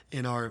it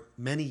in our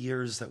many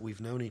years that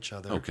we've known each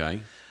other.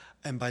 Okay.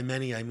 And by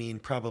many, I mean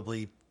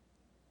probably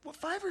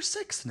 5 or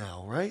 6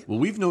 now, right? Well,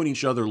 we've known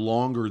each other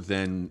longer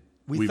than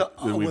we've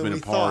been a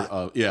part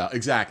of. Yeah,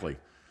 exactly.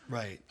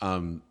 Right.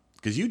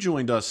 Because you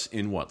joined us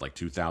in what, like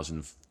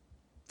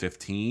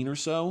 2015 or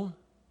so?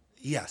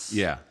 Yes.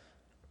 Yeah.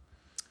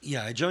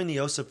 Yeah, I joined the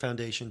OSIP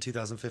Foundation in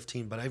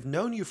 2015, but I've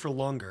known you for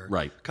longer.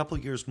 Right. A couple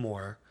of years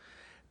more.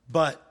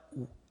 But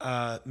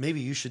maybe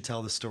you should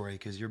tell the story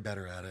because you're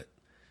better at it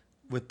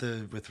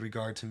with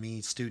regard to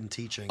me student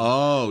teaching.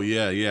 Oh,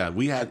 yeah.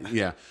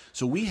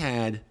 So we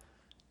had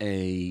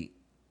a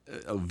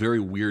very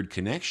weird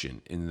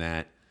connection in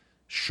that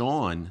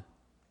Sean,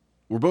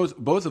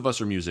 both of us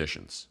are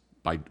musicians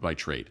by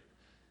trade.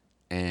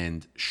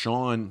 And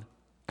Sean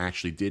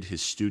actually did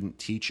his student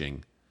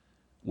teaching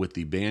with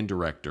the band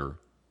director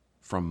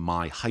from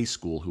my high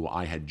school who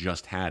I had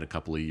just had a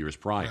couple of years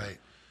prior. Right.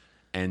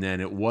 And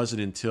then it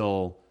wasn't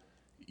until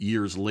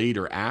years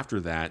later after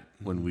that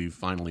when we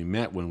finally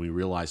met, when we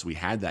realized we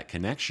had that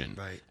connection.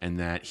 Right. And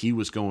that he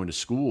was going to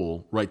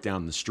school right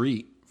down the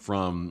street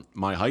from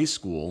my high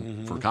school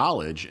for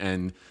college.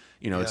 And,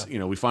 it's,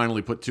 we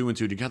finally put 2 and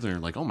 2 together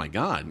and like, oh my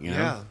God,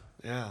 Yeah.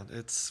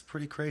 It's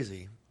pretty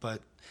crazy.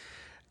 But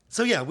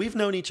so, yeah, we've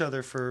known each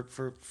other for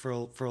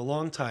a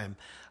long time.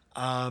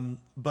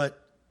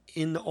 But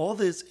in all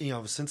this,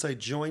 since I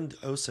joined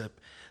OSIP,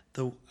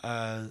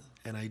 and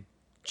I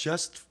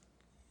just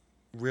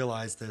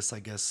realized this, I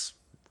guess,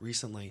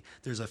 recently,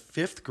 there's a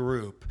 5th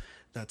group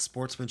that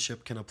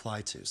sportsmanship can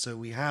apply to. So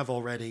we have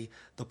already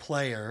the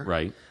player,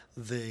 right,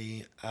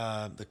 the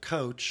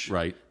coach,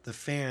 right, the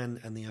fan,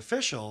 and the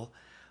official.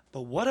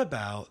 But what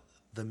about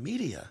the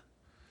media?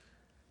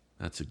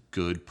 That's a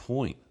good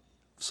point.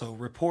 So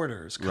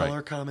reporters,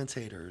 color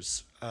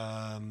commentators,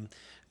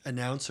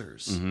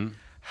 announcers. Mm-hmm.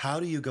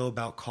 How do you go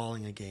about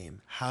calling a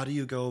game? How do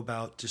you go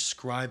about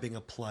describing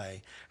a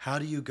play? How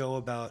do you go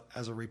about,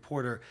 as a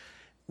reporter,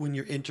 when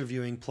you're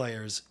interviewing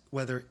players,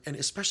 and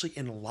especially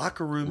in a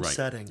locker room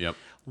setting,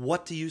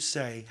 what do you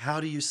say? How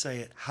do you say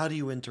it? How do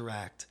you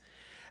interact?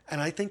 And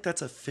I think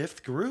that's a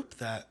 5th group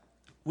that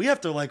we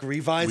have to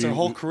revise our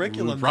whole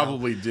curriculum. We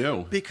probably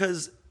do.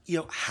 Because,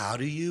 how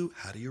do you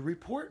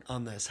report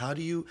on this? How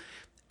do you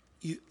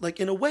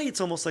in a way, it's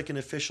almost like an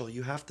official.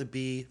 You have to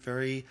be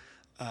very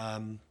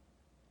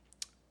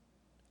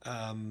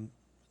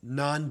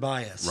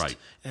non-biased. Right.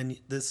 And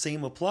the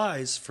same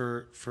applies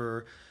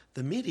for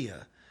the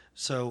media.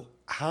 So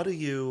how do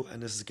you,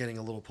 and this is getting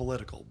a little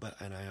political,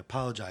 and I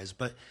apologize,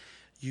 but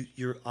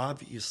you're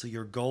obviously,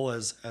 your goal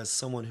as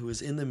someone who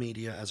is in the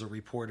media as a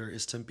reporter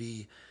is to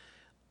be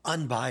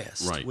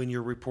unbiased when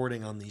you're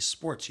reporting on these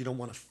sports. You don't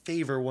want to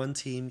favor one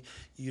team.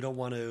 You don't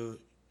want to,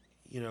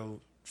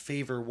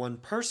 favor one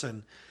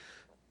person.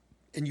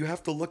 And you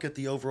have to look at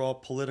the overall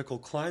political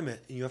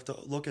climate, and you have to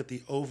look at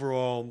the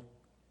overall,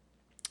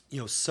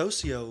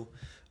 socio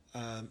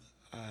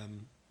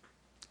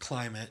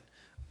climate.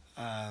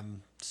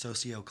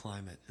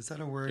 Socio-climate. Is that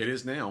a word? It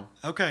is now.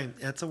 Okay,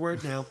 that's a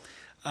word now.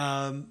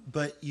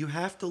 But you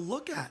have to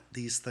look at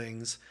these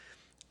things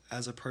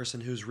as a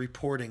person who's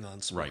reporting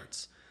on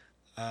sports.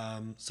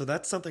 Right. So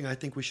that's something I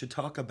think we should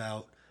talk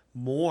about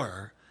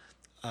more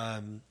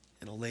in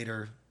a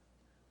later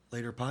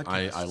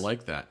podcast. I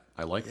like that.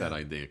 I like that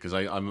idea because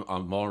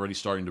I'm already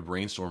starting to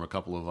brainstorm a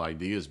couple of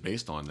ideas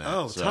based on that.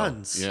 Oh,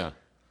 tons. Yeah.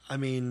 I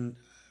mean,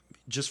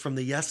 just from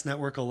the Yes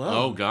Network alone.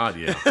 Oh God,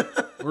 yeah.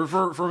 Or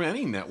from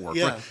any network.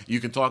 Yeah. Right. You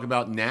can talk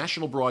about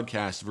national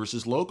broadcast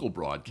versus local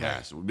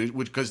broadcast, which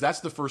because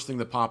that's the first thing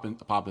that pop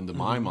into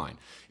my mind.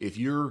 If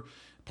you're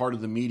part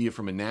of the media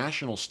from a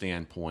national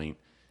standpoint,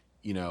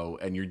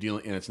 and you're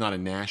dealing, and it's not a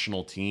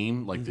national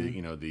team like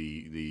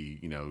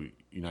the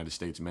United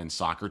States men's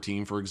soccer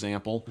team, for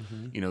example.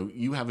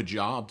 You have a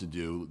job to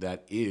do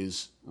that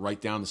is right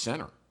down the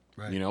center.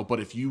 Right. But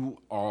if you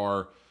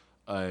are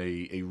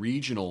a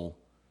regional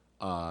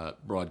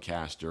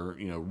broadcaster,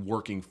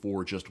 working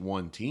for just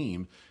one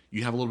team,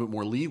 you have a little bit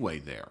more leeway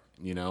there.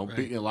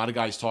 Right. A lot of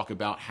guys talk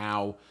about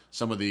how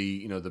some of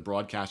the the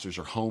broadcasters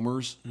are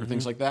homers or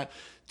things like that.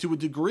 To a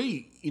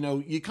degree,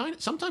 you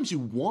sometimes you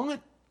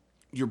want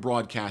your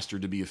broadcaster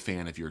to be a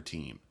fan of your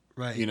team.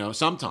 Right.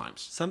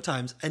 Sometimes.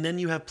 And then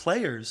you have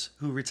players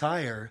who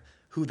retire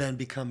who then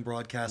become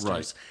broadcasters.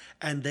 Right.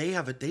 And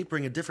they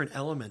bring a different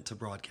element to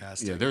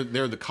broadcasting. Yeah,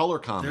 they're the color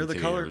commentators. They're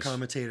the color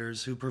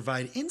commentators who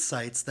provide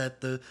insights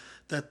that the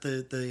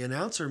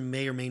announcer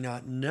may or may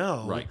not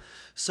know. Right.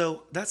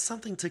 So that's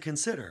something to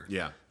consider.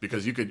 Yeah,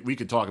 because we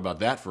could talk about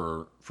that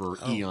for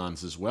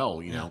eons as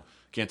well.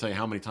 Can't tell you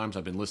how many times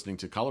I've been listening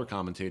to color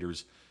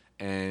commentators,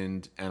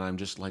 and I'm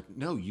just like,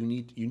 no, you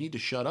need to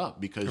shut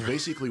up, because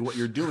basically what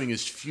you're doing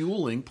is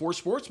fueling poor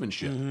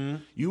sportsmanship.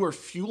 You are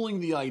fueling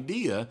the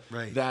idea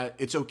that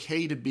it's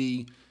okay to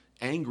be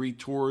angry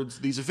towards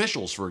these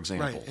officials, for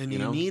example. Right, and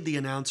you need the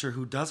announcer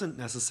who doesn't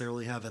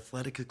necessarily have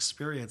athletic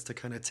experience to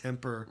kind of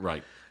temper,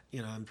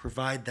 and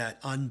provide that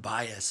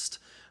unbiased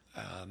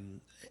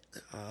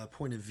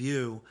point of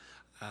view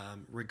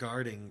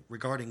regarding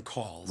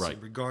calls,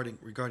 and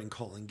regarding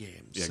calling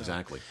games. Yeah,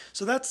 exactly.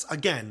 So that's,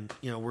 again,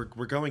 we're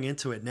going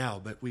into it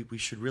now, but we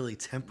should really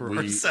temper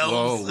ourselves.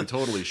 Oh, we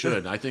totally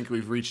should. I think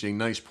we've reached a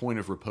nice point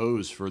of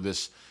repose for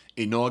this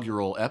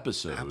inaugural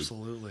episode.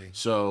 Absolutely.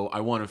 So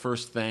I want to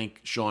first thank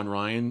Sean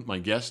Ryan, my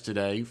guest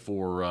today,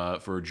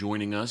 for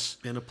joining us.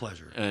 Been a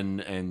pleasure.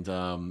 And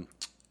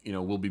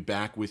we'll be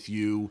back with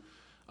you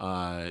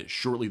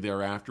shortly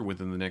thereafter,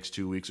 within the next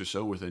 2 weeks or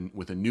so,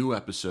 with a new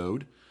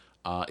episode.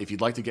 If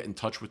you'd like to get in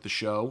touch with the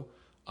show,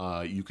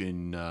 you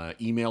can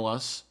email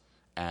us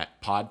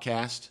at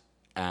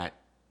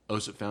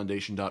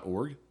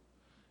podcast@osipfoundation.org.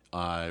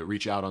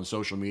 Reach out on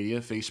social media,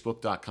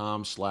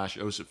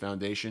 facebook.com/OSIP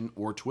Foundation,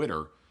 or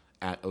Twitter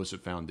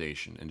 @OSIP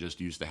Foundation, and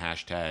just use the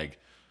hashtag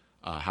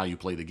how you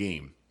play the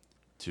game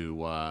to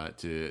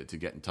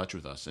get in touch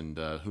with us. And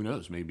who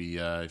knows, maybe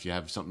if you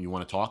have something you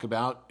want to talk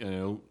about,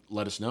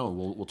 let us know.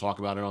 We'll talk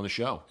about it on the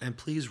show. And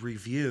please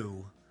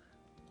review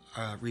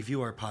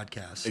our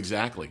podcast.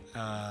 Exactly.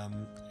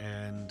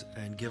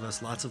 And give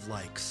us lots of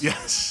likes.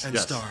 Yes. And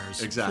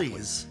stars. Exactly.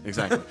 Please.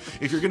 Exactly.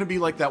 If you're going to be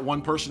like that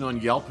one person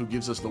on Yelp who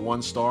gives us the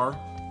 1 star,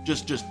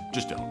 just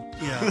don't.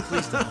 Yeah,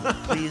 please don't.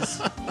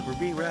 Please.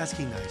 We're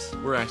asking nice.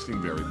 We're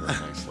asking very, very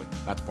nicely.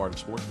 That's part of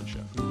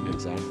sportsmanship.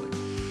 Exactly.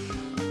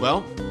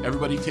 Well,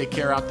 everybody take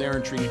care out there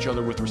and treat each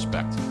other with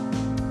respect.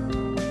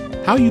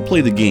 How You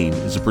Play the Game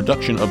is a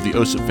production of the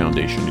OSIP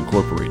Foundation,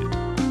 Incorporated.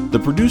 The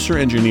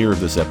producer-engineer of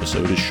this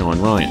episode is Sean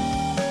Ryan.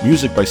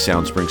 Music by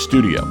Soundspring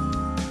Studio.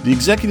 The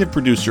executive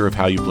producer of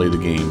How You Play the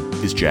Game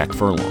is Jack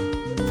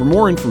Furlong. For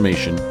more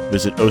information,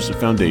 visit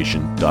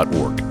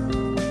osipfoundation.org.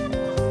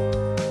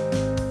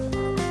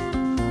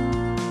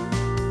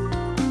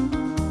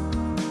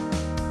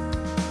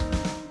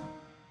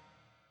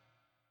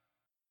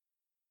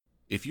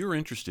 If you're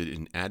interested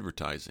in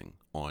advertising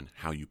on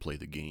How You Play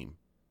the Game,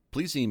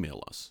 please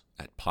email us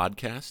at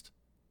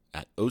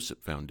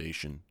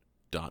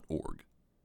podcast@osipfoundation.org.